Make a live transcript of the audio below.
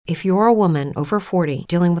If you're a woman over 40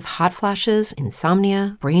 dealing with hot flashes,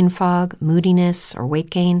 insomnia, brain fog, moodiness, or weight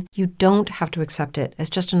gain, you don't have to accept it as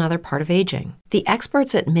just another part of aging. The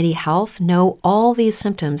experts at MIDI Health know all these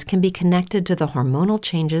symptoms can be connected to the hormonal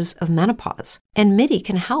changes of menopause. And MIDI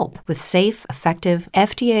can help with safe, effective,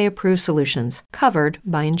 FDA-approved solutions covered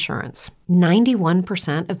by insurance.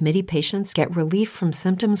 91% of MIDI patients get relief from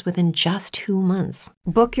symptoms within just 2 months.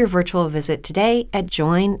 Book your virtual visit today at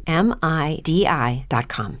joinmidi.com.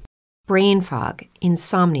 Brain fog,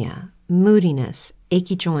 insomnia, moodiness,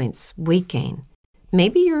 achy joints, weight gain.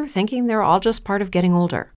 Maybe you're thinking they're all just part of getting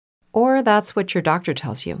older. Or that's what your doctor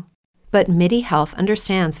tells you. But MIDI Health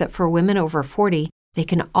understands that for women over 40, they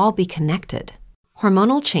can all be connected.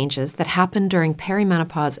 Hormonal changes that happen during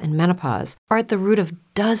perimenopause and menopause are at the root of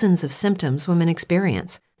dozens of symptoms women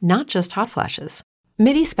experience, not just hot flashes.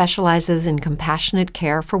 MIDI specializes in compassionate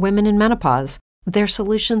care for women in menopause. Their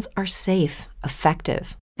solutions are safe,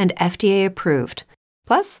 effective, and FDA approved.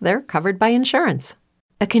 Plus, they're covered by insurance.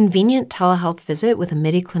 A convenient telehealth visit with a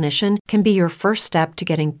MIDI clinician can be your first step to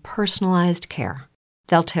getting personalized care.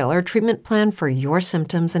 They'll tailor a treatment plan for your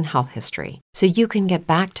symptoms and health history so you can get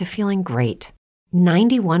back to feeling great.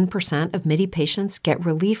 91% of MIDI patients get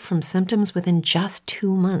relief from symptoms within just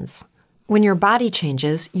 2 months. When your body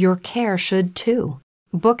changes, your care should too.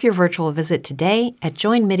 Book your virtual visit today at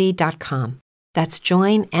joinmidi.com. That's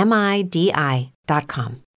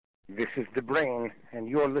joinmidi.com. This is The Brain, and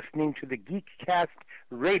you're listening to the Geekcast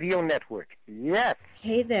Radio Network. Yes!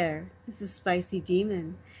 Hey there, this is Spicy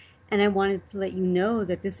Demon, and I wanted to let you know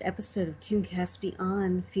that this episode of Tooncast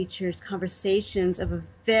Beyond features conversations of a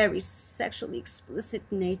very sexually explicit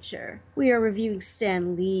nature. We are reviewing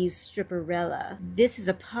Stan Lee's Stripperella. This is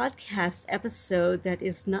a podcast episode that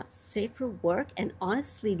is not safe for work and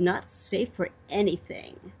honestly not safe for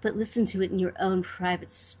anything. But listen to it in your own private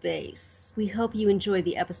space. We hope you enjoy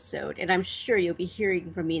the episode, and I'm sure you'll be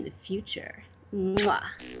hearing from me in the future. Mwah.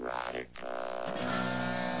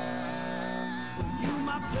 You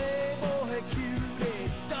my playboy cutie,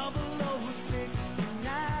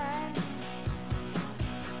 0069.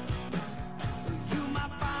 You my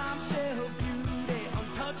bombshell beauty,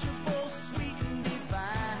 untouchable, sweet and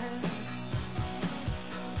divine.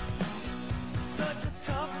 Such a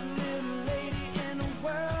tough little lady in a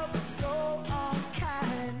world that's so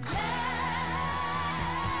unkind.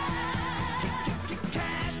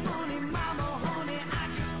 Cash money, mama, honey, I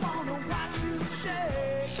just wanna watch you shake.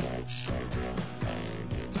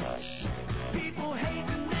 People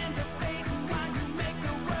hating and debating while you make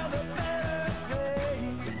the world a better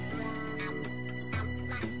place.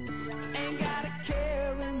 Ain't got a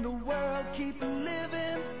care in the world, keep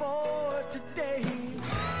living for today.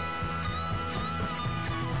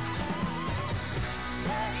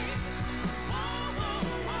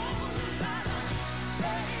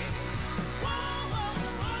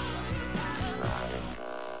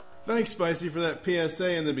 Thanks, Spicy, for that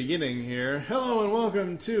PSA in the beginning here. Hello and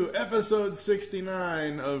welcome to episode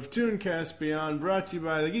 69 of Tooncast Beyond, brought to you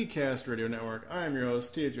by the Geekcast Radio Network. I am your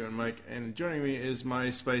host, Tia Joe and Mike, and joining me is my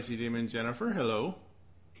spicy demon, Jennifer. Hello.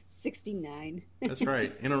 69. That's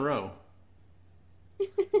right, in a row.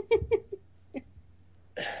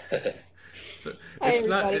 So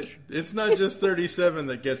it's not just 37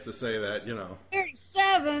 that gets to say that, you know.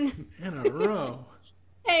 37! In a row.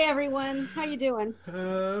 Hey everyone, how you doing?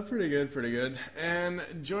 Pretty good. And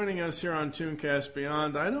joining us here on Tooncast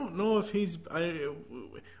Beyond, I don't know if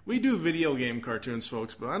we do video game cartoons,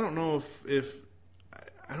 folks, but I don't know if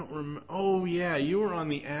I don't remember. Oh yeah, you were on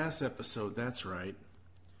the Ass episode. That's right.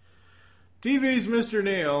 TV's Mr.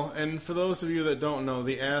 Neil, and for those of you that don't know,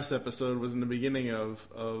 the Ass episode was in the beginning of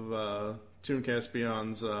Tooncast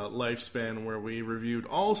Beyond's lifespan, where we reviewed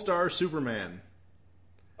All-Star Superman.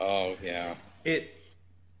 Oh yeah.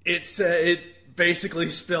 It basically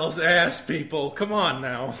spells ass, people. Come on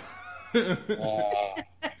now.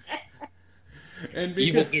 And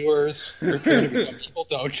evildoers prepare to become evil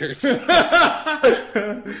dodgers.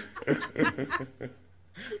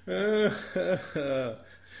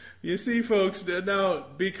 You see, folks, now,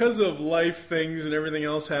 because of life things and everything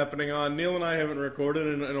else happening on, Neil and I haven't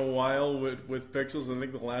recorded in a while with Pixels. I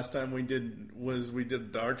think the last time we did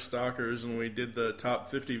Darkstalkers, and we did the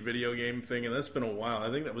top 50 video game thing, and that's been a while.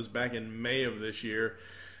 I think that was back in May of this year.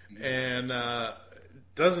 And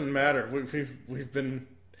doesn't matter. We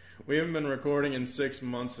haven't been recording in 6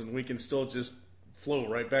 months, and we can still just flow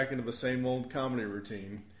right back into the same old comedy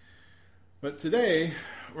routine. But today,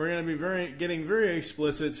 we're going to be getting very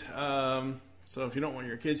explicit. So if you don't want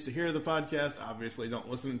your kids to hear the podcast, obviously don't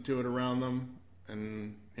listen to it around them.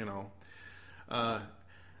 And, you know,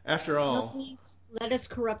 after all... No, please, let us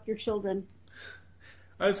corrupt your children.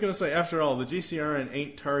 I was going to say, after all, the GCRN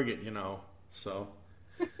ain't Target, so.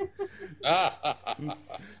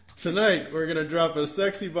 Tonight, we're going to drop a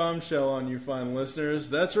sexy bombshell on you fine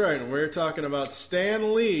listeners. That's right, we're talking about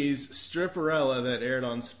Stan Lee's Stripperella that aired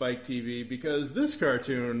on Spike TV, because this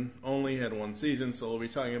cartoon only had one season, so we'll be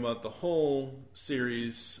talking about the whole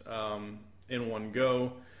series in one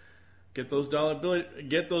go. Get those dollar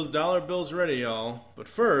bills ready, y'all. But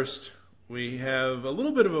first, we have a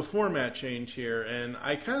little bit of a format change here, and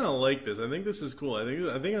I kind of like this. I think this is cool. I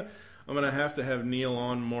think I'm going to have Neil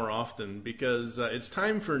on more often, because it's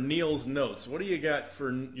time for Neil's notes. What do you got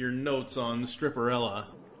for your notes on Stripperella?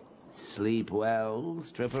 Sleep well,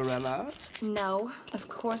 Stripperella? No, of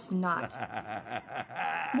course not.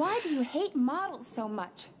 Why do you hate models so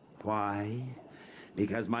much? Why?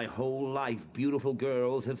 Because my whole life beautiful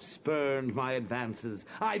girls have spurned my advances.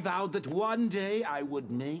 I vowed that one day I would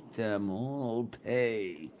make them all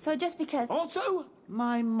pay. So just because... Also,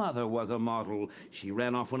 my mother was a model. She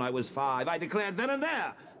ran off when I was 5. I declared then and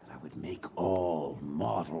there that I would make all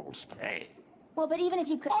models pay. Well, but even if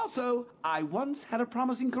you could... Also, I once had a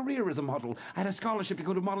promising career as a model. I had a scholarship to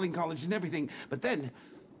go to modeling college and everything. But then...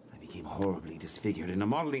 became horribly disfigured in a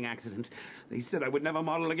modeling accident. They said I would never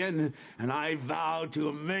model again, and I vowed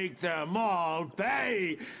to make them all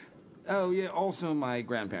pay. Oh, yeah, also my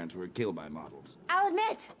grandparents were killed by models. I'll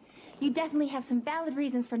admit, you definitely have some valid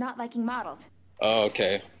reasons for not liking models. Oh,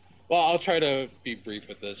 okay. Well, I'll try to be brief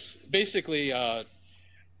with this. Basically, if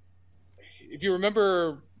you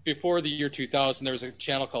remember before the year 2000, there was a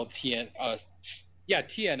channel called TNN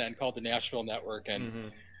called the Nashville Network,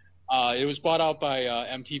 and it was bought out by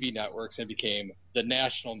MTV Networks and became the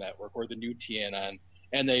National Network, or the new TNN.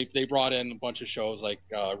 And they brought in a bunch of shows like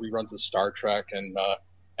reruns of Star Trek,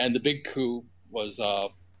 and the big coup was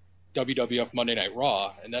WWF Monday Night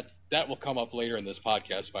Raw, and that will come up later in this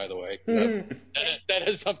podcast, by the way. That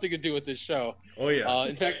has something to do with this show. Oh yeah.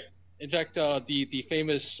 In fact, the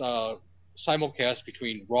famous simulcast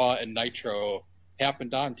between Raw and Nitro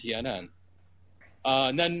happened on TNN,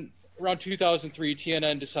 and then around 2003,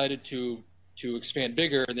 TNN decided to expand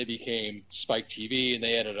bigger, and they became Spike TV, and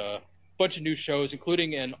they added a bunch of new shows,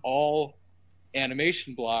 including an all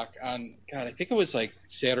animation block on, God, I think it was like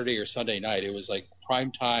Saturday or Sunday night. It was like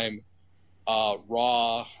primetime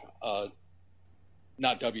Raw,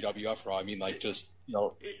 not WWF Raw. I mean, like, just,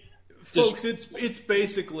 folks, it's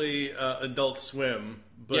basically Adult Swim,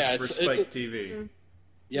 but for Spike TV.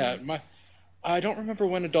 Yeah, I don't remember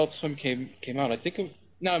when Adult Swim came out. I think it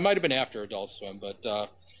might have been after Adult Swim, but I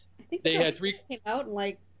think they had came out in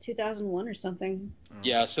like 2001 or something.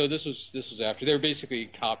 Yeah, so this was after. They were basically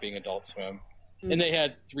copying Adult Swim, and they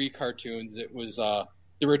had 3 cartoons. It was The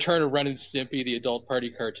Return of Ren and Stimpy, the adult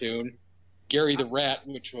party cartoon, Gary the Rat,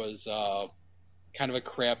 which was kind of a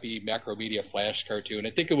crappy Macromedia Flash cartoon.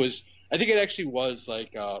 I think it actually was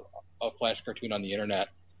like a Flash cartoon on the internet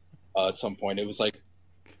at some point. It was like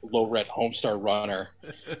Low Ret Homestar Runner,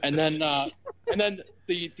 and then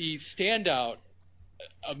the standout,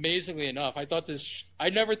 amazingly enough, I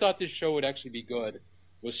never thought this show would actually be good,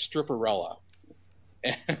 was Stripperella,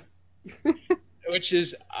 which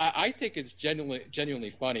is I think it's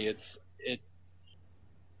genuinely funny.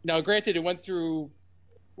 Now granted, it went through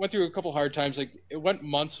a couple hard times. Like, it went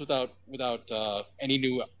months without any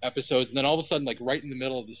new episodes, and then all of a sudden, like right in the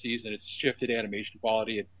middle of the season, it's shifted animation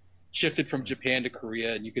quality. It shifted from Japan to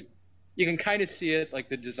Korea, and you can kind of see it, like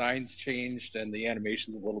the designs changed and the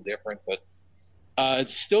animation's a little different, but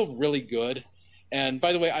it's still really good. And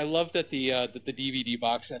by the way, I love that the DVD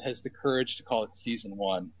box set has the courage to call it Season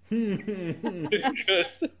 1.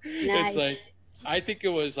 Because it's like, I think it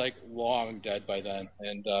was like long dead by then,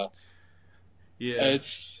 and yeah,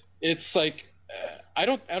 it's like I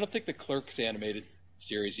don't think the Clerks animated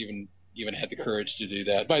series even had the courage to do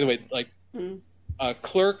that. By the way, like.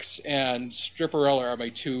 Clerks and Stripperella are my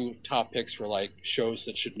 2 top picks for like shows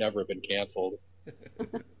that should never have been canceled.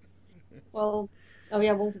 Well,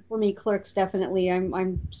 for me, Clerks definitely.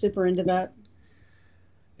 I'm super into that.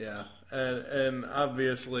 Yeah, and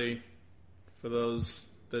obviously, for those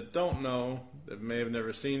that don't know, that may have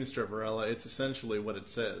never seen Stripperella, it's essentially what it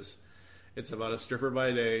says. It's about a stripper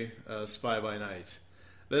by day, a spy by night.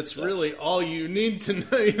 That's really all you need to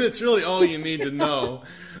know. That's really all you need to know.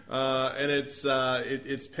 And it's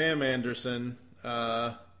Pam Anderson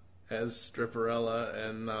as Stripperella,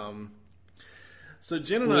 and so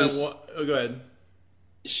Jen and go ahead.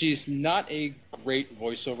 She's not a great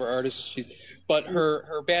voiceover artist, but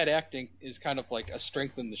her bad acting is kind of like a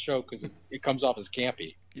strength in the show because it comes off as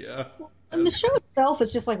campy. Yeah. And the show itself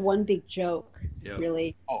is just like one big joke,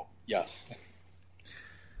 really. Oh, yes.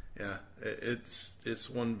 Yeah, it's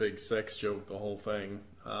one big sex joke, the whole thing.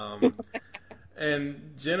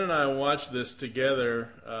 And Jen and I watched this together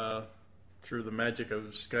through the magic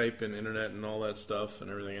of Skype and internet and all that stuff and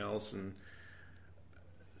everything else. And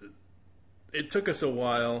it took us a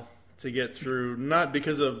while to get through, not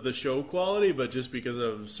because of the show quality, but just because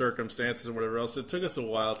of circumstances and whatever else. It took us a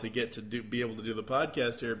while to get to be able to do the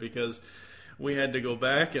podcast here, because we had to go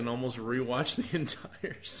back and almost rewatch the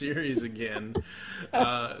entire series again,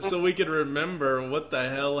 so we could remember what the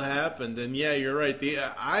hell happened. And yeah, you're right.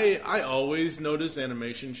 I always notice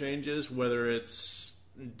animation changes, whether it's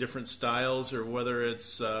different styles or whether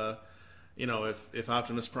it's if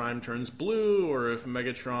Optimus Prime turns blue or if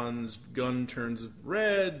Megatron's gun turns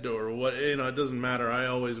red or what, it doesn't matter. I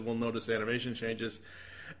always will notice animation changes.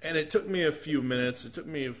 And it took me a few minutes. It took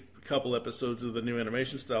me a couple episodes of the new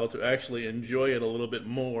animation style to actually enjoy it a little bit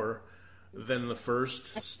more than the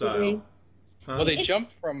first style. Huh? Well, they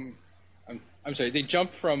jumped from, they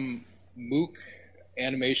jumped from Mook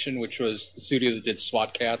Animation, which was the studio that did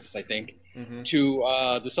SWAT Cats, I think,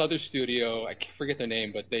 to this other studio. I forget their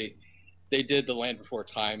name, but they did the Land Before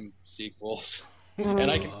Time sequels, and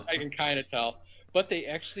I can kind of tell. But they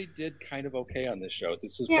actually did kind of okay on this show.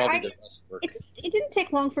 This is probably their best work. It didn't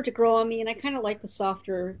take long for it to grow on me, and I kind of like the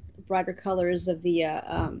softer, brighter colors of the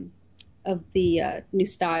new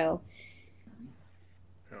style.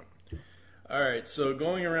 Yeah. All right, so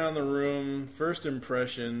going around the room, first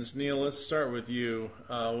impressions. Neil, let's start with you.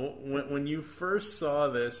 When you first saw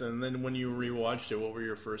this, and then when you rewatched it, what were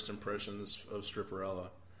your first impressions of Stripperella?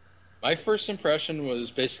 My first impression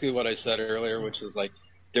was basically what I said earlier, which is like,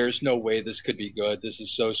 there's no way this could be good. This is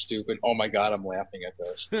so stupid. Oh my God, I'm laughing at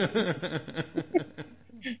this.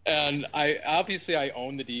 And I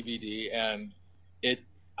own the DVD, and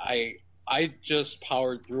I just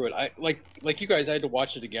powered through it. I like you guys, I had to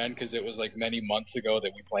watch it again because it was like many months ago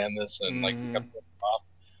that we planned this, and like we kept putting it off.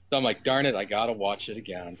 So I'm like, darn it, I gotta watch it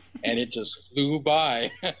again. And it just flew by.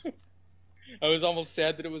 I was almost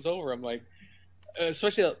sad that it was over. I'm like,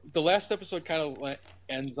 especially the last episode kind of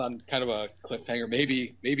ends on kind of a cliffhanger.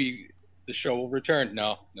 Maybe the show will return.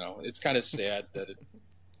 No, it's kind of sad that it.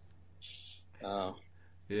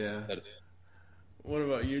 Yeah. That it's. What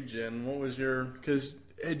about you, Jen? What was your? Because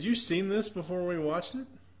had you seen this before we watched it?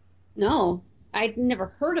 No, I'd never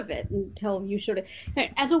heard of it until you showed it.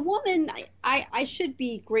 As a woman, I should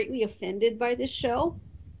be greatly offended by this show,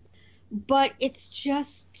 but it's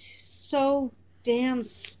just so damn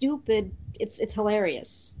stupid. It's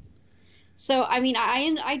hilarious. So I mean,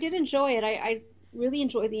 I did enjoy it. I really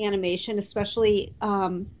enjoyed the animation, especially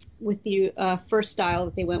with the first style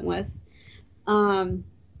that they went with. I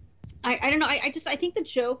don't know. I think the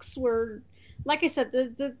jokes were, like I said,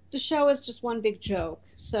 the show is just one big joke.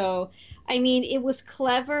 So I mean, it was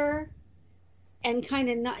clever and kind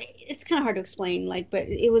of not. It's kind of hard to explain. But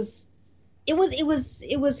it was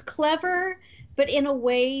clever, but in a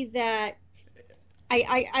way that.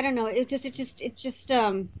 I don't know. It just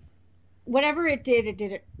whatever it did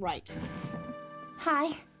it right.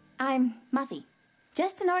 Hi, I'm Muffy.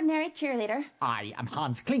 Just an ordinary cheerleader. I am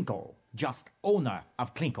Hans Klinko, just owner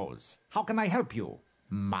of Klinko's. How can I help you,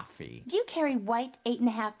 Muffy? Do you carry white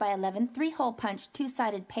 8.5 by 11 3-hole punch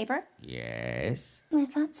 2-sided paper? Yes. I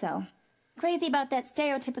thought so. Crazy about that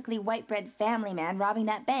stereotypically white-bread family man robbing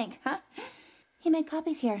that bank, huh? He made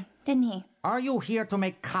copies here, didn't he? Are you here to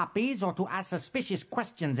make copies or to ask suspicious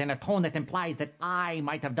questions in a tone that implies that I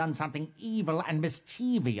might have done something evil and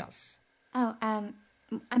mischievous? Oh,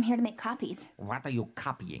 I'm here to make copies. What are you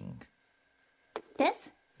copying? This?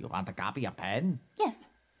 You want to copy a pen? Yes.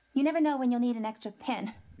 You never know when you'll need an extra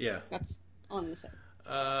pen. Yeah. That's all I'm going to say.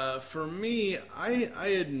 For me, I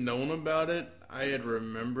had known about it. I had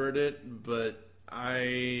remembered it, but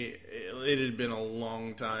it had been a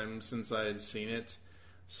long time since I had seen it.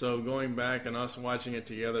 So going back and us watching it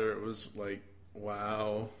together, it was like,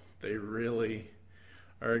 wow, they really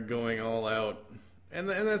are going all out. And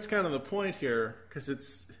that's kind of the point here, because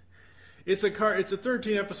it's a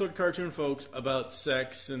 13 episode cartoon, folks, about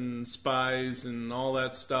sex and spies and all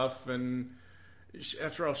that stuff. And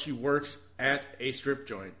after all, she works at a strip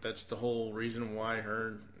joint. That's the whole reason why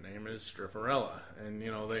her name is Stripperella. And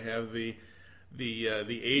they have the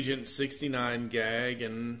Agent 69 gag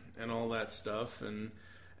and all that stuff. And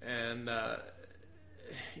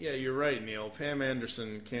yeah, you're right, Neil. Pam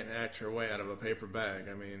Anderson can't act her way out of a paper bag.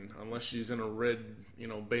 I mean, unless she's in a red,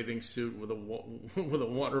 bathing suit with a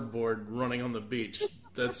waterboard running on the beach.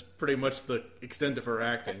 That's pretty much the extent of her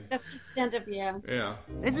acting. That's the extent of, yeah. Yeah.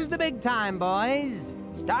 This is the big time, boys.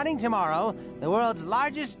 Starting tomorrow, the world's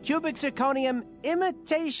largest cubic zirconium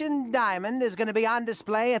imitation diamond is going to be on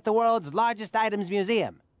display at the world's largest items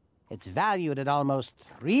museum. It's valued at almost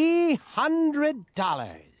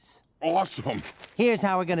 $300. Awesome. Here's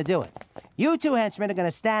how we're going to do it. You two henchmen are going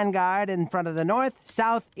to stand guard in front of the north,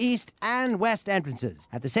 south, east, and west entrances.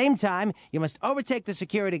 At the same time, you must overtake the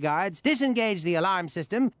security guards, disengage the alarm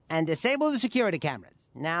system, and disable the security cameras.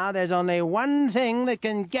 Now, there's only one thing that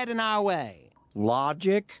can get in our way.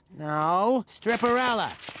 Logic? No,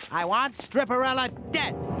 Stripperella. I want Stripperella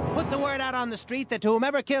dead. Put the word out on the street that to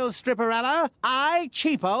whomever kills Stripperella, I,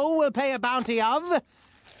 Cheapo, will pay a bounty of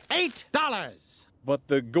 $8. But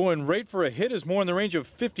the going rate for a hit is more in the range of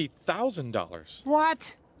 $50,000.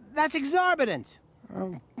 What? That's exorbitant.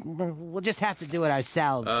 We'll just have to do it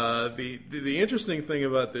ourselves. The interesting thing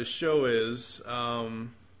about this show is,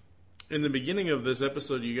 in the beginning of this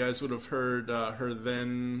episode, you guys would have heard her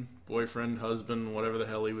then boyfriend, husband, whatever the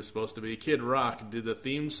hell he was supposed to be, Kid Rock, did the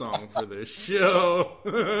theme song for this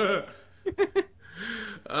show.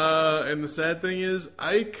 And the sad thing is,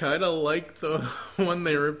 I kind of like the one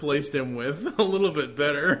they replaced him with a little bit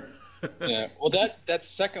better. Yeah, well, that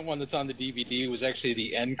second one that's on the DVD was actually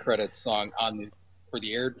the end credits song for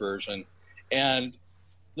the aired version. And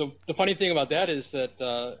the funny thing about that is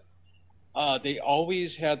that they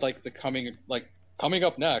always had like the coming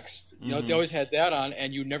up next. You know, they always had that on,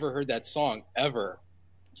 and you never heard that song ever.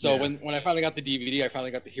 So when I finally got the DVD, I finally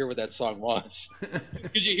got to hear what that song was.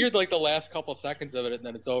 Because you hear like the last couple seconds of it, and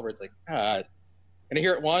then it's over. It's like, can I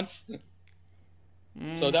hear it once?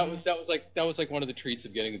 So that was like one of the treats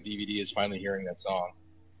of getting the DVD, is finally hearing that song.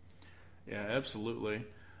 Yeah, absolutely.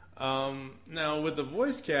 Now with the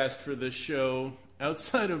voice cast for this show,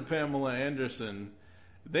 outside of Pamela Anderson,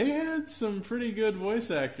 they had some pretty good voice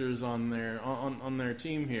actors on their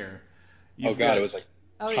team here. It was like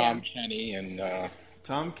Tom Kenny and.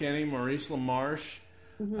 Tom Kenny, Maurice LaMarche,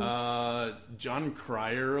 John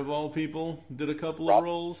Cryer, of all people, did a couple of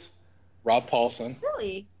roles. Rob Paulson.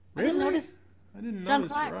 Really? Really? I didn't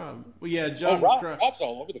notice Rob. Well, yeah, John. Rob's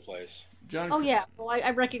all over the place. Yeah. Well, I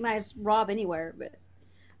recognize Rob anywhere, but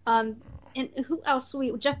and who else?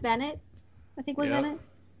 Jeff Bennett, I think, was in it.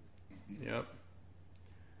 Yep.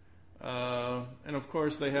 And of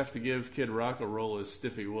course, they have to give Kid Rock a role as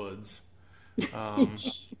Stiffy Woods.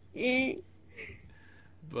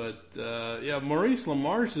 But, Maurice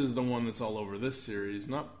LaMarche is the one that's all over this series,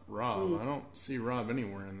 not Rob. I don't see Rob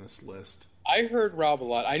anywhere in this list. I heard Rob a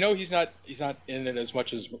lot. I know he's not in it as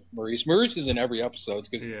much as Maurice. Maurice is in every episode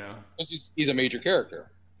because he's a major character.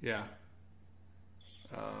 Yeah.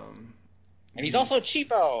 And he's also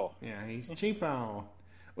Cheapo. Yeah, he's Cheapo.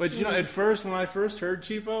 Which, at first, when I first heard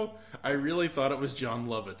Cheapo, I really thought it was John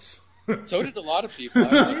Lovitz. So did a lot of people. I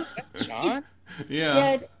was like, is that John?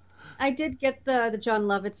 Yeah. I did get the John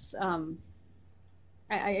Lovitz.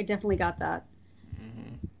 I definitely got that.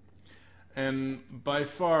 Mm-hmm. And by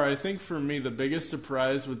far, I think for me, the biggest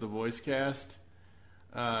surprise with the voice cast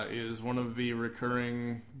is one of the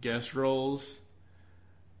recurring guest roles.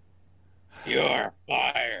 You're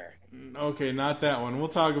fired. Okay, not that one. We'll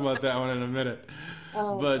talk about that one in a minute.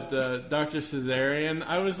 But Dr. Caesarian,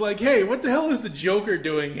 I was like, hey, what the hell is the Joker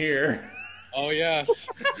doing here? Oh, yes.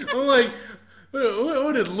 I'm like,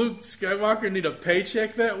 what did Luke Skywalker need a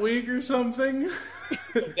paycheck that week or something?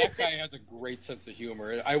 That guy has a great sense of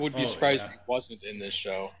humor. I would be surprised if he wasn't in this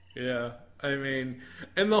show. Yeah, I mean,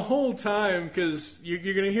 and the whole time, because you're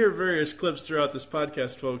going to hear various clips throughout this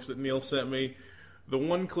podcast, folks, that Neil sent me. The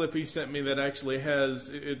one clip he sent me that actually has,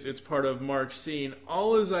 it's part of Mark's scene,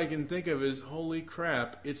 all as I can think of is, holy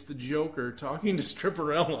crap, it's the Joker talking to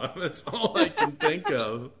Stripperella. That's all I can think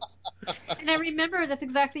of. And I remember that's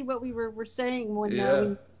exactly what we were saying when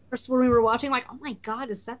we were watching. Like, oh my God,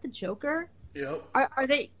 is that the Joker? Yep. Are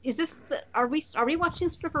they? Is this? Are we watching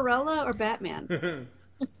Stripperella or Batman?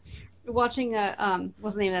 We're watching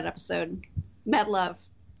what's the name of that episode? Mad Love.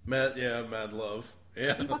 Mad Love.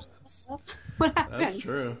 Yeah. What happened? That's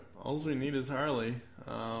true. All we need is Harley.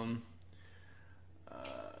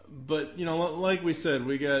 But, like we said,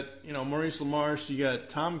 we got, Maurice LaMarche, you got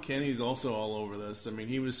Tom Kenny's also all over this. I mean,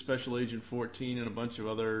 he was Special Agent 14 and a bunch of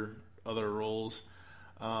other roles.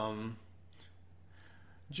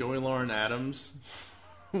 Joey Lauren Adams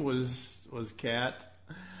was Kat.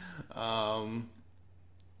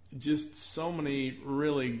 Just so many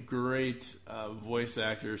really great voice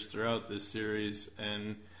actors throughout this series,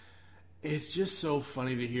 and it's just so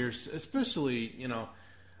funny to hear, especially,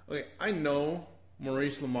 I know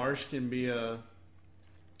Maurice LaMarche can be a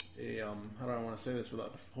how do I want to say this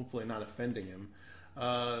without hopefully not offending him?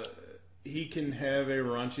 He can have a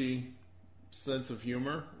raunchy sense of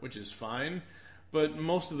humor, which is fine, but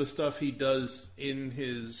most of the stuff he does in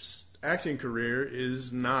his acting career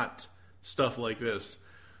is not stuff like this.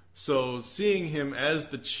 So seeing him as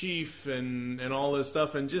the chief and all this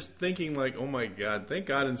stuff, and just thinking like, oh my God, thank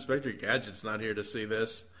God Inspector Gadget's not here to see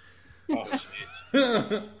this. Oh,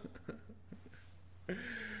 jeez.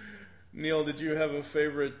 Neil, did you have a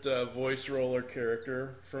favorite voice role or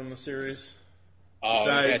character from the series? Oh,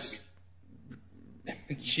 Besides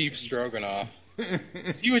Chief Stroganoff.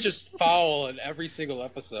 He was just foul in every single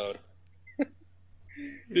episode.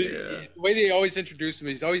 Yeah. The way they always introduce him,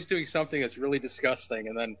 he's always doing something that's really disgusting,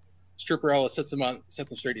 and then Stripperella sets him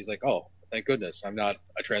straight. He's like, "Oh, thank goodness, I'm not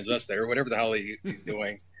a transvestite," or whatever the hell he's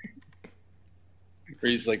doing. Or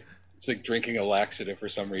he's like, it's like drinking a laxative for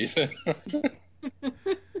some reason.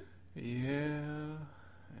 Yeah.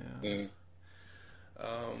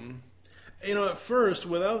 At first,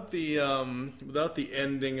 without the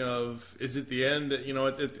ending of, is it the end?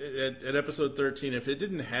 At episode 13, if it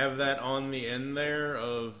didn't have that on the end there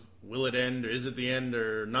of will it end, or is it the end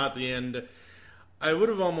or not the end, I would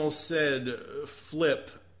have almost said flip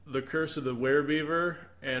The Curse of the Werebeaver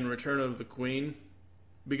and Return of the Queen,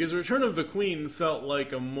 because Return of the Queen felt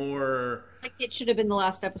like a more like it should have been the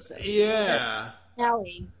last episode. Yeah.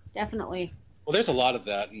 Finale, definitely. Well, there's a lot of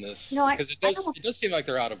that in this, because it does seem like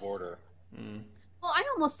they're out of order. Mm. Well, I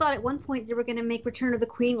almost thought at one point they were going to make Return of the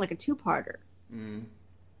Queen like a two-parter. Mm.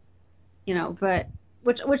 But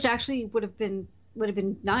which actually would have been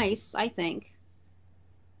nice, I think.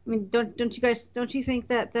 I mean, don't you think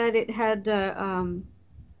that it had that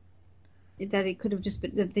it could have just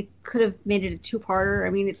been, that they could have made it a two-parter?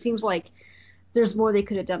 I mean, it seems like there's more they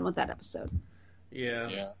could have done with that episode. Yeah.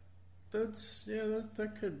 Yeah.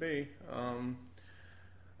 That could be.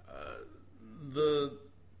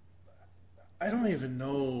 I don't even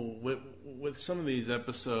know with some of these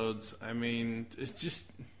episodes. I mean, it's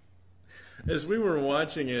just as we were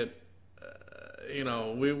watching it,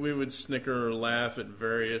 we would snicker or laugh at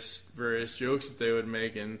various jokes that they would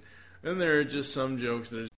make, and then there are just some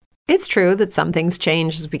jokes that. It's true that some things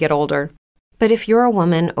change as we get older. But if you're a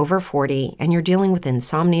woman over 40 and you're dealing with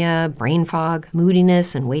insomnia, brain fog,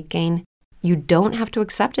 moodiness, and weight gain, you don't have to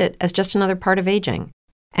accept it as just another part of aging.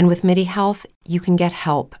 And with MIDI Health, you can get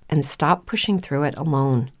help and stop pushing through it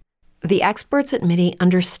alone. The experts at MIDI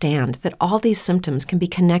understand that all these symptoms can be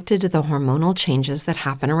connected to the hormonal changes that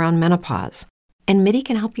happen around menopause, and MIDI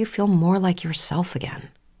can help you feel more like yourself again.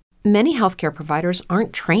 Many healthcare providers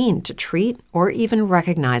aren't trained to treat or even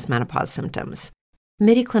recognize menopause symptoms.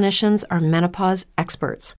 MIDI clinicians are menopause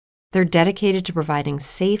experts. They're dedicated to providing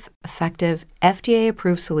safe, effective,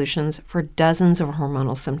 FDA-approved solutions for dozens of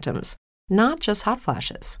hormonal symptoms, not just hot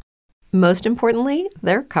flashes. Most importantly,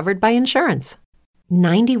 they're covered by insurance.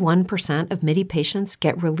 91% of MIDI patients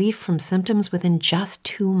get relief from symptoms within just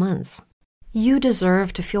 2 months. You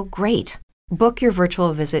deserve to feel great. Book your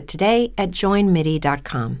virtual visit today at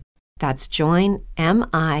joinmidi.com. That's joinmidi.com.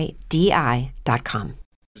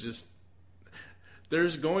 Just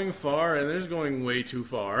there's going far and there's going way too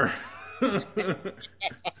far.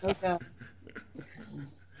 Okay.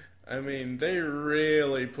 I mean, they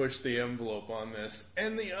really pushed the envelope on this.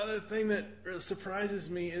 And the other thing that surprises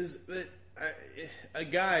me is that a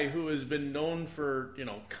guy who has been known for,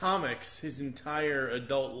 comics his entire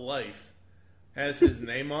adult life has his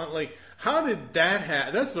name on. Like, how did that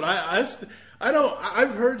happen? That's what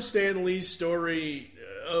I've heard Stan Lee's story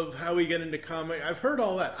of how he got into comic. I've heard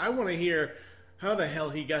all that. I want to hear how the hell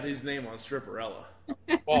he got his name on Stripperella.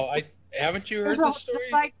 Well, haven't you heard the story?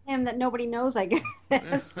 Despite him that nobody knows, I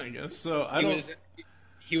guess. I guess so.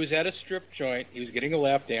 He was at a strip joint. He was getting a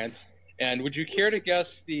lap dance. And would you care to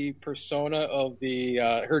guess the persona of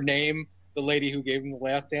her name, the lady who gave him the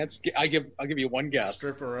lap dance? I'll give you one guess.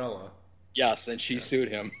 Stripperella. Yes, and she sued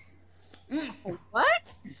him.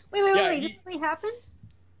 What? Wait, this really happened?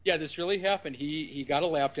 Yeah, this really happened. He got a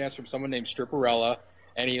lap dance from someone named Stripperella,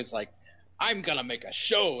 and he was like, "I'm gonna make a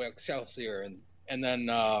show, Excelsior," and then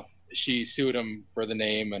she sued him for the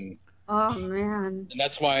name, and oh man, and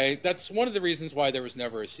that's one of the reasons why there was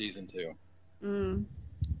never a season 2.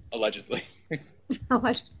 Allegedly.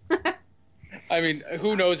 I mean,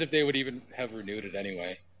 who knows if they would even have renewed it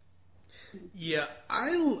anyway. Yeah,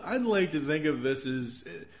 I'd like to think of this as,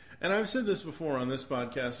 and I've said this before on this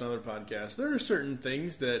podcast and other podcasts, there are certain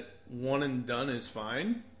things that one and done is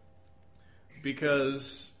fine,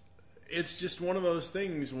 because it's just one of those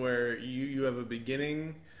things where you have a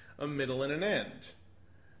beginning, a middle, and an end.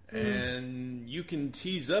 And you can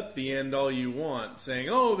tease up the end all you want, saying,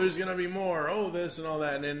 oh, there's going to be more, oh, this and all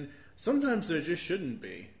that, and then sometimes there just shouldn't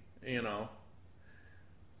be, No,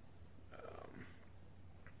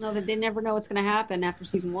 they never know what's going to happen after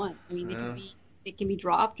season 1. I mean, they can be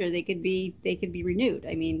dropped, or they could be renewed.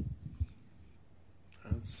 I mean,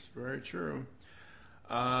 that's very true.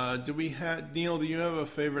 Do we have Neil? Do you have a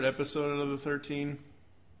favorite episode out of the 13?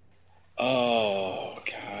 Oh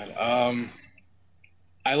God.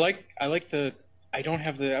 I like the. I don't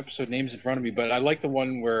have the episode names in front of me, but I like the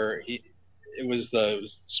one where it was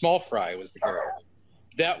Small Fry was the character.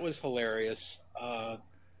 That was hilarious. I'm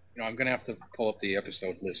gonna have to pull up the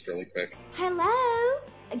episode list really quick. Hello,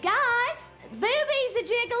 guys. Boobies a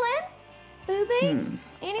jiggling. Boobies.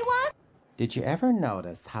 Anyone? Did you ever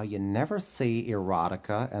notice how you never see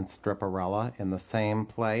Erotica and Stripperella in the same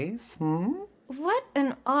place? What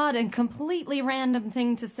an odd and completely random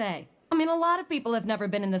thing to say. I mean, a lot of people have never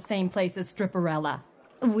been in the same place as Stripperella.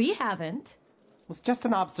 We haven't. It was just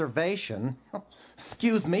an observation.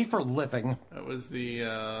 Excuse me for living. That was the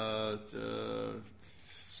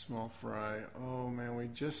Small Fry. Oh man, we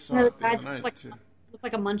just saw it the other night too. Looked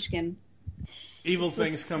like a munchkin. Evil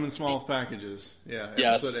things come in small packages. Yeah,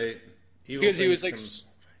 Yes. episode 8. Evil Because he things was like,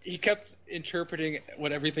 he kept interpreting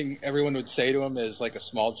what everyone would say to him as like a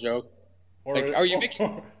small joke. Like, are you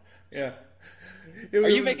making? Yeah. Are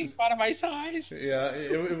you making fun of my size? Yeah,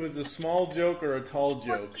 it was a small joke or a tall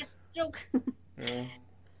joke. Joke. Yeah.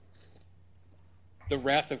 The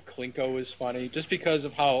Wrath of Klinko was funny, just because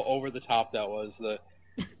of how over the top that was.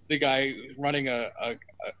 The guy running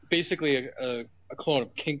basically a clone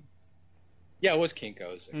of Kink. Yeah, it was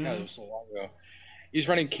Kinko's. God, it was so long ago. He's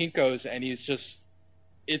running Kinko's, and he's just.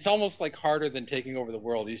 It's almost like harder than taking over the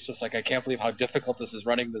world. He's just like, I can't believe how difficult this is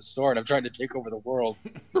running this store, and I'm trying to take over the world.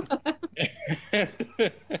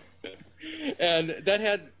 And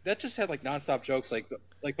that just had like nonstop jokes, like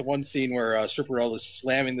the one scene where Stripperella is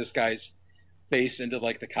slamming this guy's face into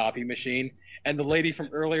like the copy machine, and the lady from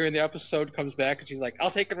earlier in the episode comes back and she's like,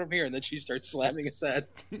 I'll take it from here, and then she starts slamming his head.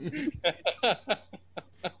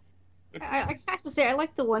 I have to say, I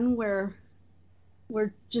like the one where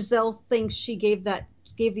Giselle thinks she gave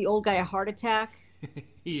the old guy a heart attack.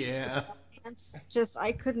 Yeah. It's just,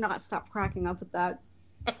 I could not stop cracking up at that.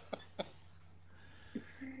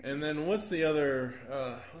 And then what's the other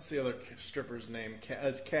stripper's name?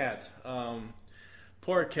 It's Kat.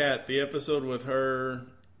 Poor Kat. The episode with her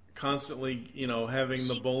constantly, having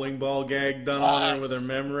the bowling ball gag done on her with her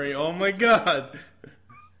memory. Oh my God.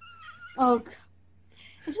 Oh, God.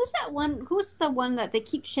 And who's the one that they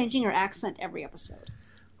keep changing her accent every episode?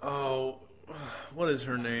 Oh, what is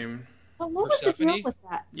her name? Well, what was the deal with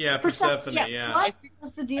that? Yeah, Persephone. Yeah. What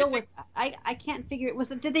was the deal with that? I can't figure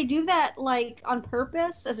it. Did they do that like on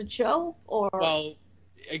purpose as a show, or? Well,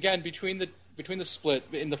 again, between the split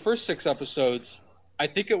in the first 6 episodes, I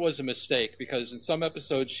think it was a mistake, because in some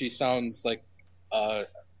episodes she sounds like an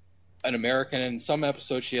American, and in some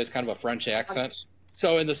episodes she has kind of a French accent.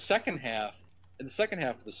 So in the second half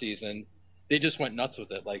of the season, they just went nuts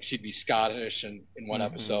with it. Like, she'd be Scottish in one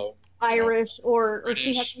episode, Irish, or British.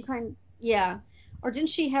 she had some kind. Yeah, or didn't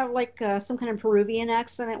she have like some kind of Peruvian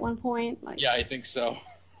accent at one point? Like, yeah, I think so.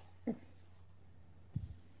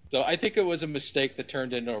 So I think it was a mistake that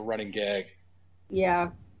turned into a running gag.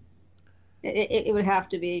 Yeah, it would have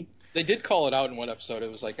to be. They did call it out in one episode.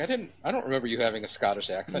 It was like, I don't remember you having a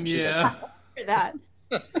Scottish accent. Yeah. That.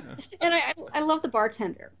 And I love the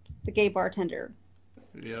bartender, the gay bartender.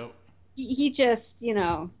 Yep. He just,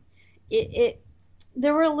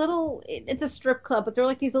 there were it's a strip club, but there were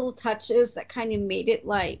like these little touches that kind of made it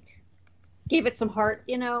like, gave it some heart,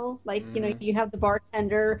 you have the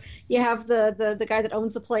bartender, you have the guy that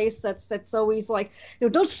owns the place that's always like,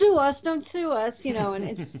 don't sue us, and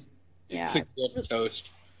it's just, yeah. It's a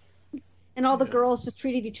toast. And all the girls just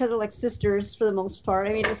treated each other like sisters for the most part.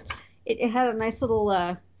 I mean, it had a nice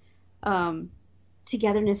little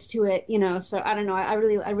togetherness to it, so I don't know, I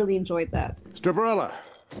really enjoyed that. Stripperella,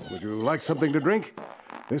 would you like something to drink?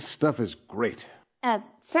 This stuff is great.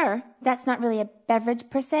 Sir, that's not really a beverage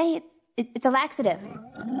per se. It's a laxative.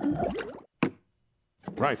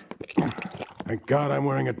 Right. Thank God I'm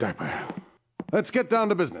wearing a diaper. Let's get down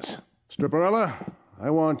to business. Stripperella, I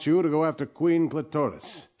want you to go after Queen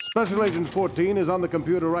Clitoris. Special Agent 14 is on the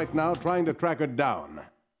computer right now trying to track her down.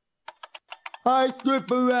 Hi,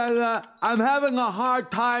 Stripperella. I'm having a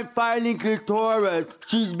hard time finding Clitoris.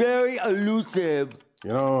 She's very elusive.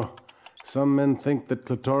 Some men think that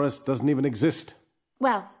Clitoris doesn't even exist.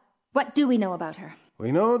 Well, what do we know about her?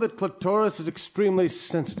 We know that Clitoris is extremely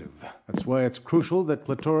sensitive. That's why it's crucial that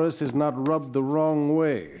Clitoris is not rubbed the wrong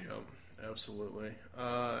way. Yep, absolutely.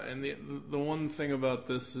 And the one thing about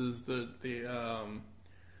this is that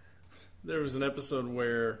there was an episode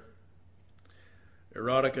where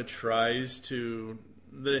Erotica tries to...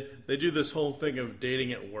 They do this whole thing of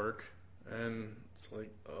dating at work, and it's like,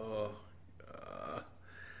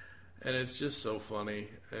 and it's just so funny.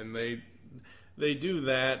 And they do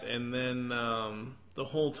that, and then the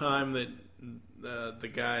whole time that the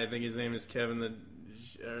guy, I think his name is Kevin,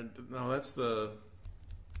 that's the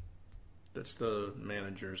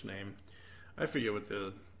manager's name. I forget what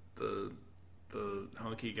the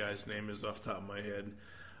hunky guy's name is off the top of my head.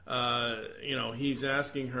 He's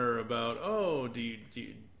asking her about, do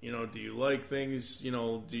you like things,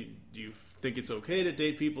 do you think it's okay to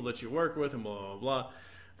date people that you work with, and blah, blah, blah.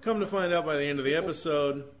 Come to find out by the end of the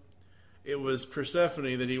episode, it was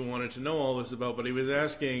Persephone that he wanted to know all this about, but he was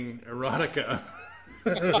asking Erotica.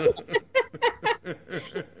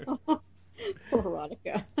 Poor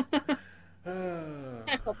Erotica.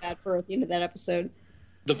 I felt bad for her at the end of that episode.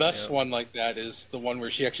 The best one like that is the one where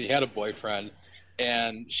she actually had a boyfriend,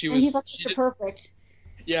 and she was. And he's like Mr. Perfect.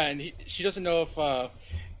 Yeah, and she doesn't know if.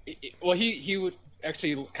 He would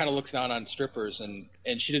actually kind of looks down on strippers, and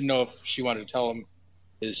she didn't know if she wanted to tell him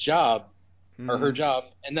his job or her job,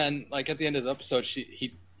 and then like at the end of the episode,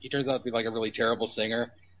 he turns out to be like a really terrible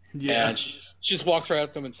singer. Yeah, and she just walks right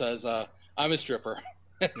up to him and says, "I'm a stripper."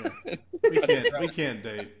 Yeah. We can't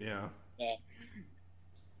date. Yeah.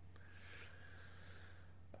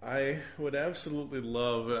 I would absolutely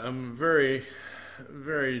love. I'm very,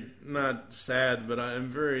 very not sad, but I am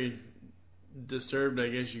very disturbed, I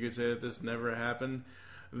guess you could say, that this never happened.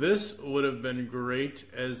 This would have been great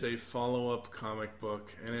as a follow-up comic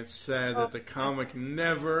book, and it's sad that the comic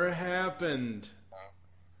never happened.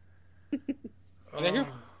 And I hear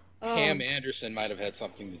Pam Anderson might have had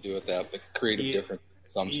something to do with that, the creative difference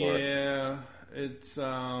of some sort. Yeah, it's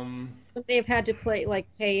They've had to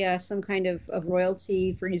pay some kind of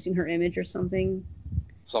royalty for using her image or something.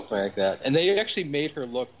 Something like that. And they actually made her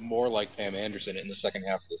look more like Pam Anderson in the second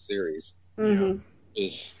half of the series. Mm-hmm.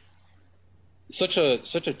 Is such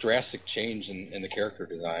a drastic change in the character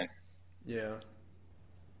design. Yeah.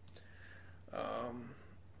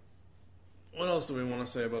 What else do we want to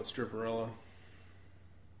say about Stripperella?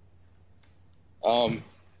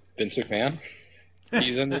 Vince McMahon.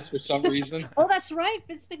 He's in this for some reason. Oh, that's right,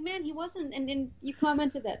 Vince McMahon. He wasn't, and then you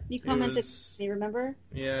commented that. You commented. Do you remember?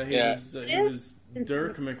 Yeah, he was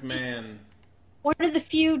Dirk McMahon. One of the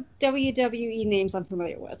few WWE names I'm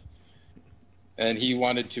familiar with. And he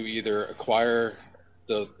wanted to either acquire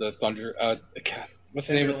the Thunder. What's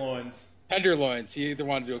the name of it? Tenderloins. Tenderloins. He either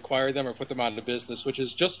wanted to acquire them or put them out of business, which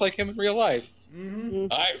is just like him in real life. Mm-hmm.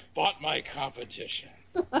 I fought my competition.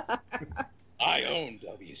 I own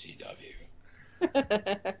WCW.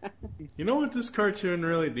 You know what this cartoon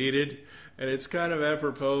really needed? And it's kind of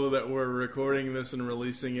apropos that we're recording this and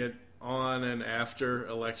releasing it on and after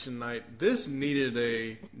election night. This needed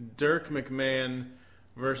a Dirk McMahon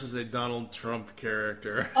versus a Donald Trump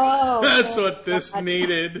character. Oh, that's what this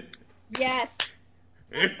needed. Yes.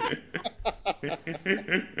 Oh my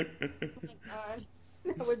God.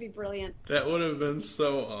 That would be brilliant. That would have been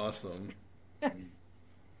so awesome.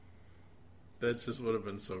 That just would have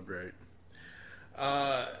been so great.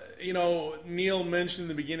 Neil mentioned in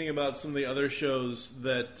the beginning about some of the other shows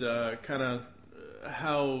that kind of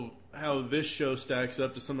how this show stacks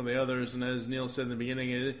up to some of the others, and as Neil said in the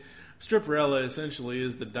beginning, Stripperella essentially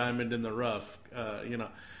is the diamond in the rough.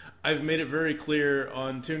 I've made it very clear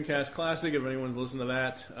on Tooncast Classic, if anyone's listened to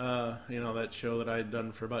that, that show that I had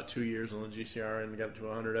done for about 2 years on the GCR and got it to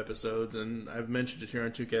 100 episodes, and I've mentioned it here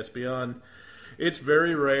on Tooncast Beyond. It's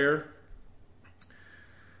very rare.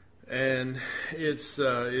 And it's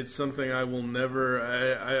something I will never.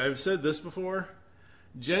 I've said this before.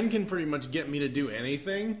 Jen can pretty much get me to do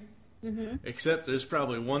anything, except there's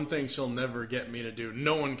probably one thing she'll never get me to do.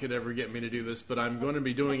 No one could ever get me to do this, but I'm going to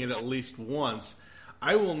be doing it at least once.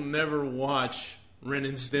 I will never watch Ren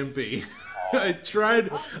and Stimpy. I tried.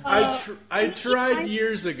 I tried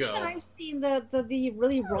years ago. I've seen the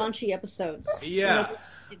really raunchy episodes. Yeah.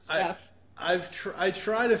 Stuff. I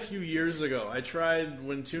tried a few years ago. I tried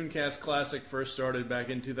when Tooncast Classic first started back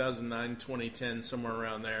in 2009, 2010, somewhere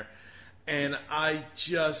around there. And I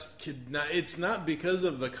just could not. It's not because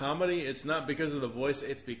of the comedy. It's not because of the voice.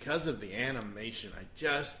 It's because of the animation. I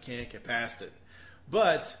just can't get past it.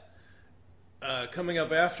 But coming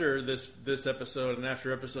up after this episode and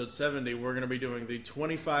after episode 70, we're going to be doing the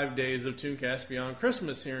 25 days of Tooncast Beyond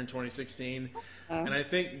Christmas here in 2016. And I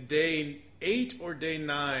think day 8 or day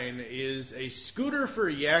 9 is a Scooter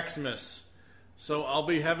for Yaxmas. So I'll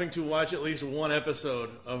be having to watch at least one episode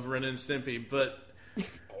of Ren and Stimpy. But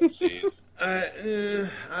I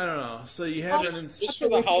don't know. So you have just for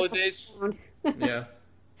the holidays. Yeah.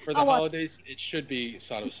 For the holidays, it should be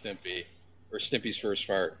Son of Stimpy or Stimpy's First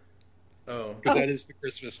Fart. Oh, because that is the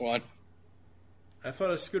Christmas one. I thought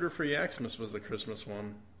a Scooter for Yaxmas was the Christmas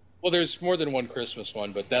one. Well, there's more than one Christmas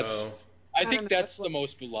one, but that's. I think that's the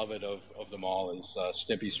most beloved of them all is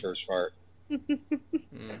Stimpy's First Fart.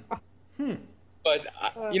 But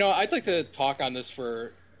I'd like to talk on this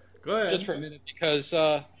for just for a minute because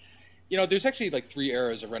there's actually like 3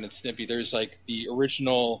 eras of Ren and Stimpy. There's like the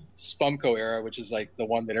original Spumco era, which is like the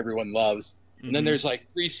one that everyone loves, and then there's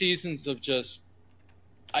like 3 seasons of just,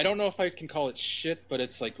 I don't know if I can call it shit, but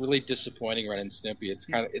it's like really disappointing Ren and Stimpy.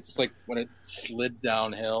 It's like when it slid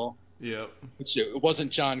downhill. Yep. It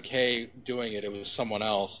wasn't John Kay doing it; it was someone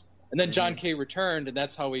else. And then John Kay returned, and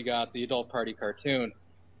that's how we got the Adult Party cartoon.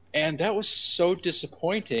 And that was so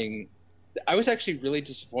disappointing. I was actually really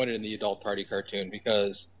disappointed in the Adult Party cartoon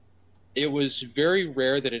because it was very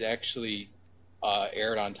rare that it actually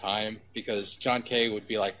aired on time, because John Kay would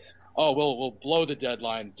be like, oh, we'll blow the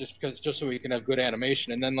deadline just so we can have good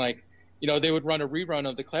animation. And then they would run a rerun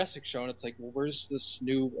of the classic show, and it's like, well, where's this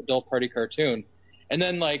new Adult Party cartoon? And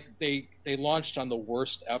then they launched on the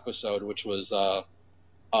worst episode, which was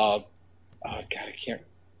God, I can't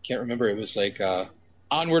remember. It was like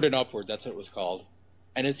Onward and Upward. That's what it was called.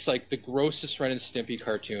 And it's like the grossest Ren and Stimpy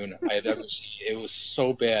cartoon I have ever seen. It was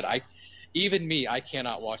so bad. I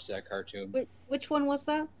cannot watch that cartoon. Which one was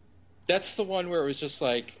that? That's the one where it was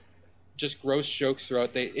just gross jokes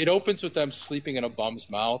throughout. It opens with them sleeping in a bum's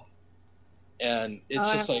mouth, and it's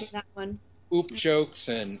just like that one. Oop jokes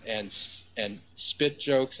and spit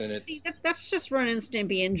jokes, and that's just Ren and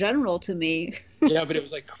Stimpy in general to me. Yeah, but it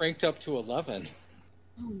was like cranked up to 11.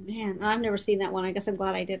 Oh man, I've never seen that one. I guess I'm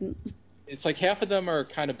glad I didn't. It's like half of them are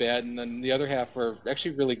kind of bad, and then the other half are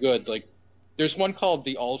actually really good. Like there's one called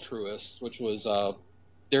The Altruist, which was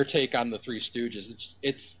their take on the Three Stooges.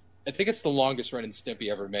 I think it's the longest Ren and Stimpy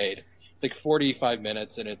ever made. It's like 45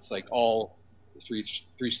 minutes, and it's like all Three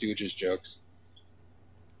Stooges jokes.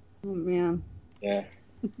 Oh man. Yeah.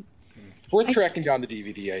 Worth tracking down the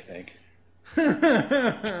DVD, I think.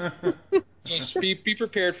 Just be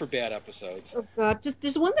prepared for bad episodes. Oh god, just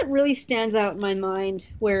there's one that really stands out in my mind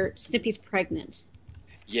where Stimpy's pregnant.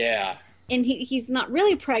 Yeah. And he's not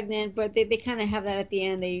really pregnant, but they kind of have that at the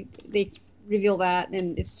end. They reveal that,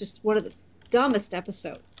 and it's just one of the dumbest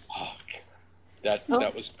episodes. Oh, that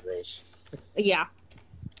was gross. Yeah.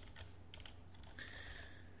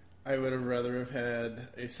 I would have rather have had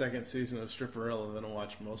a second season of Stripperella than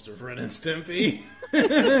watch most of Ren and Stimpy.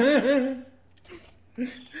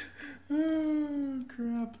 Oh,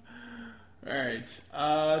 crap. Alright,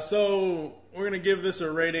 so we're going to give this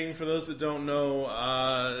a rating. For those that don't know,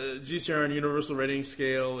 GCRN Universal Rating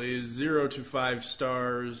Scale is 0 to 5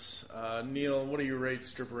 stars. Neil, what do you rate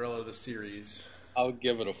Stripperella the series? I'll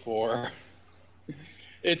give it a 4.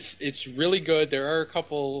 It's really good. There are a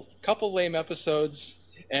couple lame episodes,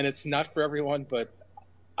 and it's not for everyone, but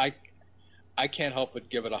I can't help but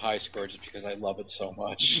give it a high score just because I love it so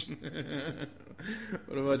much.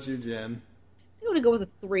 What about you, Jen? I'm going to go with a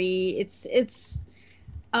 3. It's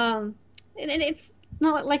and it's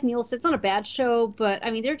not like Neil said, it's not a bad show, but I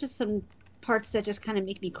mean, there are just some parts that just kind of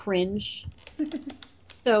make me cringe.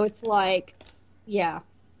 So it's like, yeah.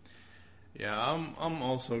 Yeah, I'm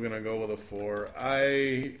also going to go with a 4.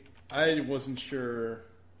 I wasn't sure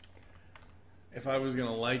if I was going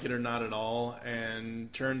to like it or not at all,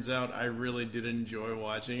 and turns out I really did enjoy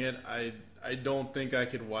watching it. I don't think I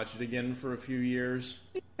could watch it again for a few years,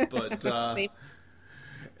 but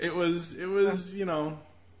it was an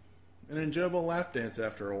enjoyable lap dance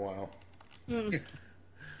after a while.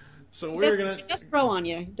 So we're gonna. It does grow on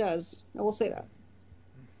you. It does. I will say that.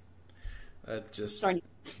 That just.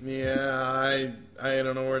 Yeah, I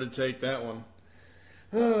don't know where to take that one.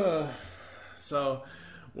 So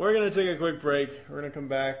we're going to take a quick break. We're going to come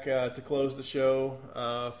back to close the show,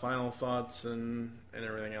 final thoughts and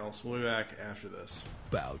everything else. We'll be back after this.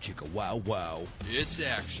 Bow chicka wow wow. It's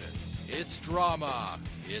action. It's drama.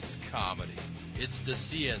 It's comedy. It's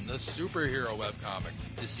Decian, the superhero webcomic.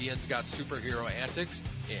 Decian's got superhero antics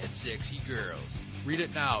and sexy girls. Read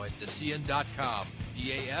it now at Decian.com.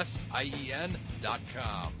 DASIEN.com.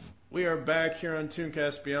 We are back here on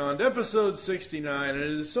Tooncast Beyond, episode 69, and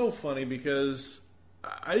it is so funny because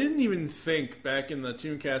I didn't even think back in the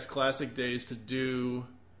Tooncast Classic days to do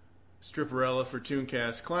Stripperella for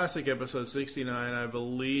Tooncast Classic episode 69. I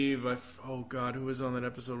believe, oh God, who was on that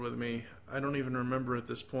episode with me? I don't even remember at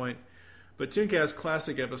this point. But Tooncast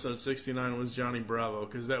Classic episode 69 was Johnny Bravo,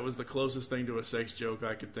 because that was the closest thing to a sex joke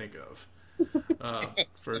I could think of.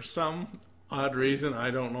 For some odd reason, I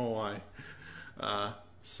don't know why.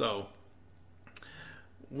 So,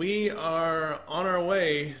 we are on our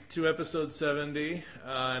way to episode 70,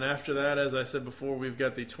 and after that, as I said before, we've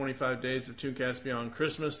got the 25 Days of Tooncast Beyond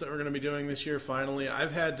Christmas that we're going to be doing this year, finally.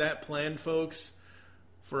 I've had that planned, folks,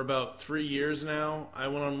 for about 3 years now. I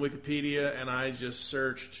went on Wikipedia, and I just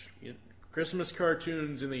searched Christmas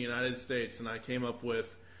cartoons in the United States, and I came up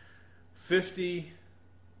with 50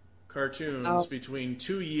 cartoons between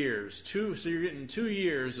 2 years. So you're getting 2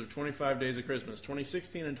 years of 25 Days of Christmas,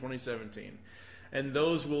 2016 and 2017. And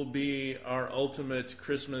those will be our ultimate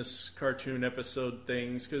Christmas cartoon episode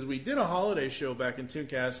things, because we did a holiday show back in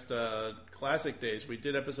Tooncast Classic Days. We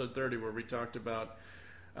did episode 30 where we talked about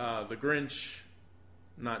the Grinch,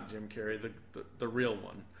 not Jim Carrey, the real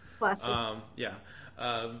one. Classic.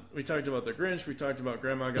 We talked about the Grinch. We talked about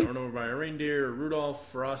Grandma Got Run Over by a Reindeer, Rudolph,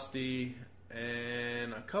 Frosty,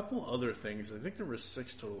 and a couple other things. I think there were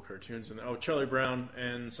 6 total cartoons in there. Oh, Charlie Brown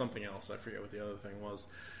and something else. I forget what the other thing was.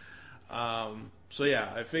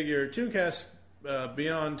 I figure Tooncast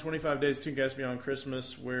Beyond 25 Days, Tooncast Beyond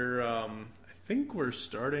Christmas, where I think we're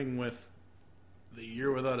starting with The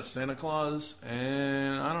Year Without a Santa Claus,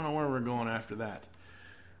 and I don't know where we're going after that.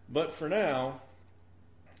 But for now,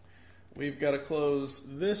 we've got to close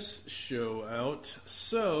this show out.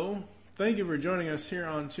 So, thank you for joining us here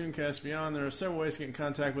on Tooncast Beyond. There are several ways to get in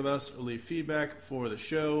contact with us or leave feedback for the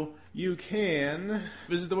show. You can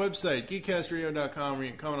visit the website, geekcastradio.com, where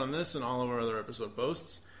you can comment on this and all of our other episode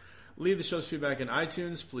posts. Leave the show's feedback in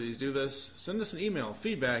iTunes. Please do this. Send us an email,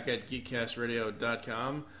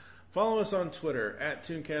 feedback@geekcastradio.com. Follow us on Twitter,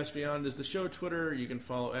 @TooncastBeyond is the show Twitter. You can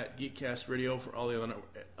follow @GeekCastRadio for all the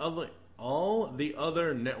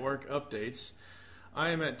other network updates.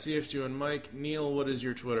 I am @TFG and Mike. Neil, what is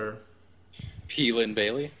your Twitter? P. Lynn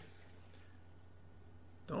Bailey.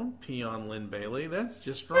 Don't pee on Lynn Bailey. That's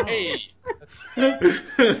just wrong. Hey,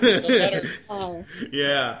 that's better.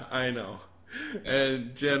 Yeah, I know.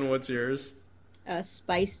 And Jen, what's yours?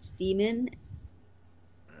 Spiced Demon.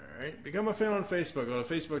 All right. Become a fan on Facebook. Go to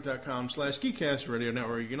facebook.com/Geekcast Radio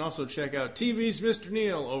Network. You can also check out TV's Mr.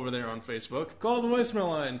 Neil over there on Facebook. Call the voicemail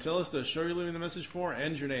line. Tell us the show you're leaving the message for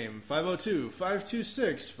and your name.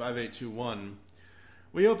 502-526-5821.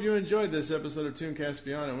 We hope you enjoyed this episode of Tooncast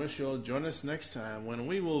Beyond and wish you'll join us next time when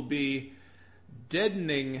we will be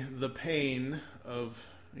deadening the pain of,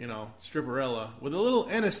 Stripperella with a little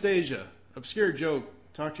Anastasia. Obscure joke.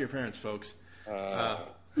 Talk to your parents, folks. Yeah,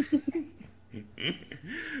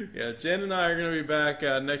 Jen and I are going to be back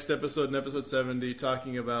next episode, in episode 70,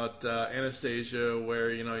 talking about Anastasia,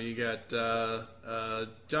 where, you got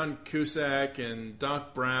John Cusack and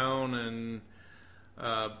Doc Brown and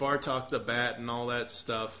Bartok the Bat and all that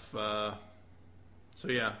stuff.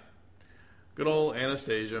 Good old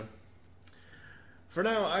Anastasia. For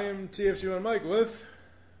now, I am TFG and Mike with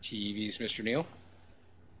TV's Mr. Neil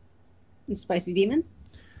and Spicy Demon.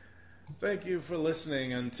 Thank you for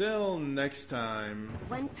listening. Until next time.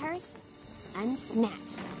 One purse,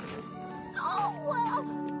 unsnatched. Oh, well,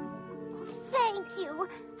 thank you.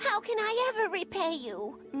 How can I ever repay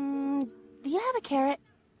you? Do you have a carrot?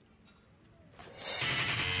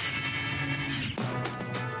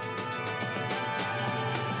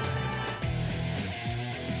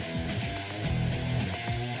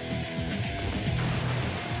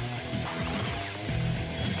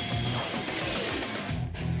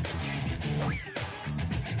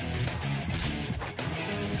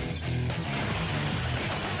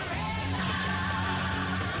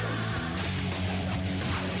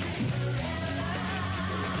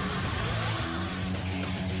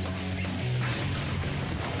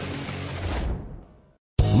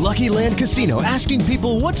 Lucky Land Casino, asking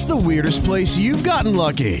people, what's the weirdest place you've gotten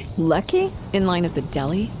lucky? Lucky? In line at the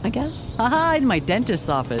deli, I guess? Aha, in my dentist's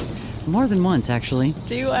office. More than once, actually.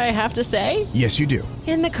 Do I have to say? Yes, you do.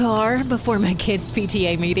 In the car before my kids'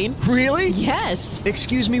 PTA meeting. Really? Yes.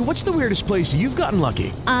 Excuse me, what's the weirdest place you've gotten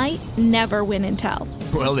lucky? I never win and tell.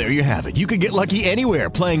 Well, there you have it. You can get lucky anywhere,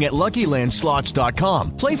 playing at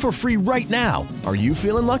LuckyLandSlots.com. Play for free right now. Are you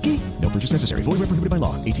feeling lucky? No purchase necessary. Void where prohibited by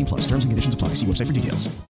law. 18+. Terms and conditions apply. See website for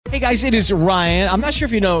details. Hey guys, it is Ryan. I'm not sure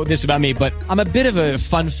if you know this about me, but I'm a bit of a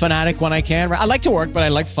fun fanatic when I can. I like to work, but I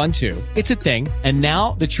like fun too. It's a thing. And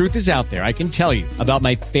now the truth is out there. I can tell you about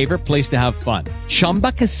my favorite place to have fun.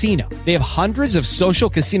 Chumba Casino. They have hundreds of social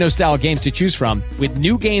casino style games to choose from with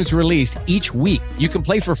new games released each week. You can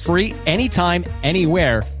play for free anytime,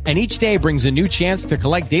 anywhere. And each day brings a new chance to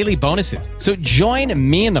collect daily bonuses. So join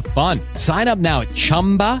me in the fun. Sign up now at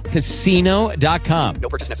ChumbaCasino.com. No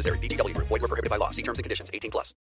purchase necessary. VGW Group. Void where prohibited by law. See terms and conditions. 18+.